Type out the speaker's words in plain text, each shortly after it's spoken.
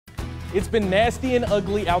It's been nasty and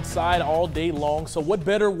ugly outside all day long, so what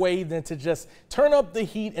better way than to just turn up the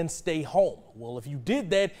heat and stay home? Well, if you did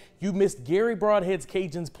that, you missed Gary Broadhead's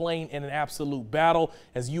Cajuns playing in an absolute battle,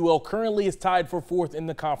 as UL currently is tied for 4th in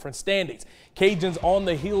the conference standings. Cajuns on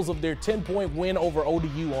the heels of their 10-point win over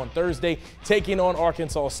ODU on Thursday, taking on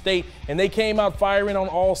Arkansas State, and they came out firing on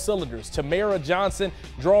all cylinders. Tamara Johnson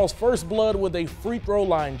draws first blood with a free throw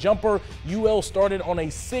line jumper. UL started on a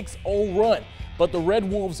 6-0 run, but the Red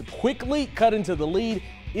Wolves quickly cut into the lead.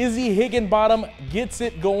 Izzy Higginbottom gets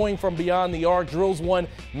it going from beyond the arc, drills one,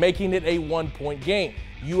 making it a 1-point game.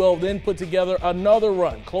 UL then put together another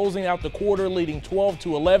run, closing out the quarter, leading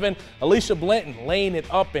 12-11. Alicia Blanton laying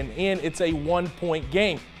it up and in. It's a 1-point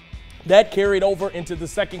game. That carried over into the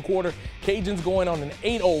second quarter. Cajuns going on an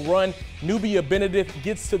 8-0 run. Nubia Benedict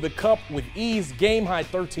gets to the cup with ease, game-high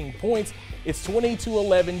 13 points. It's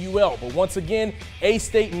 20-11 UL, but once again,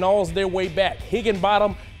 A-State gnaws their way back.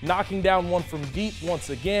 Higginbottom knocking down one from deep once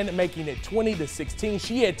again, making it 20-16.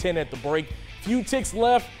 She had 10 at the break. Few ticks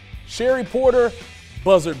left. Sherry Porter,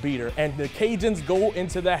 buzzer beater, and the Cajuns go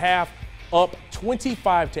into the half up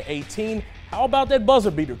 25-18. How about that buzzer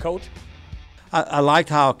beater, Coach? I liked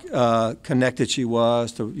how connected she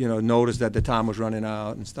was to, notice that the time was running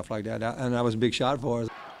out and stuff like that. And that was a big shot for us.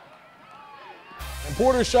 And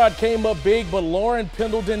Porter's shot came up big, but Lauren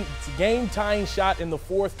Pendleton's game-tying shot in the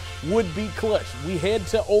fourth would be clutch. We head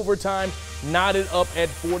to overtime, knotted up at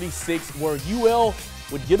 46, where UL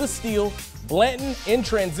would get a steal. Blanton in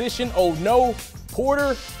transition, oh no.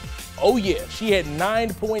 Porter, oh yeah, she had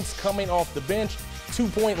 9 points coming off the bench,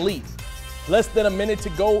 2-point lead. Less than a minute to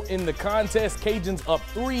go in the contest. Cajuns up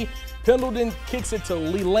 3. Pendleton kicks it to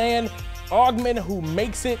Leland Ogman, who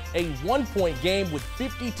makes it a 1-point game with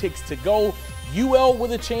 50 ticks to go. UL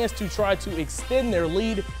with a chance to try to extend their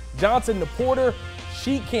lead. Johnson to Porter.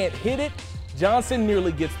 She can't hit it. Johnson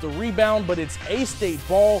nearly gets the rebound, but it's A-State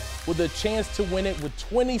ball with a chance to win it with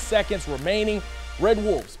 20 seconds remaining. Red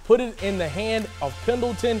Wolves put it in the hand of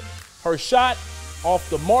Pendleton. Her shot off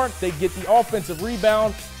the mark. They get the offensive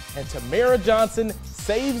rebound, and Tamara Johnson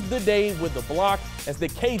saves the day with the block as the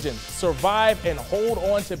Cajuns survive and hold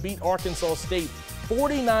on to beat Arkansas State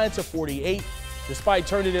 49-48. Despite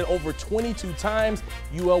turning it over 22 times,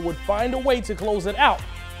 UL would find a way to close it out.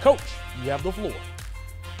 Coach, you have the floor.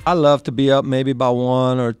 I love to be up maybe by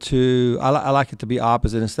 1 or 2. I like it to be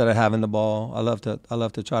opposite instead of having the ball. I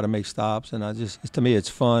love to try to make stops, and to me it's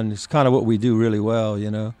fun. It's kind of what we do really well,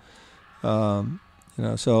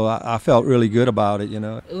 So I felt really good about it,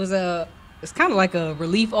 It's kind of like a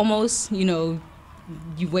relief almost, you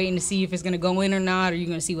waiting to see if it's gonna go in or not, or you're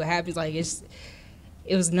gonna see what happens. Like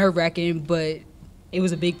it was nerve-wracking, but it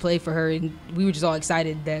was a big play for her, and we were just all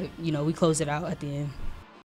excited that we closed it out at the end.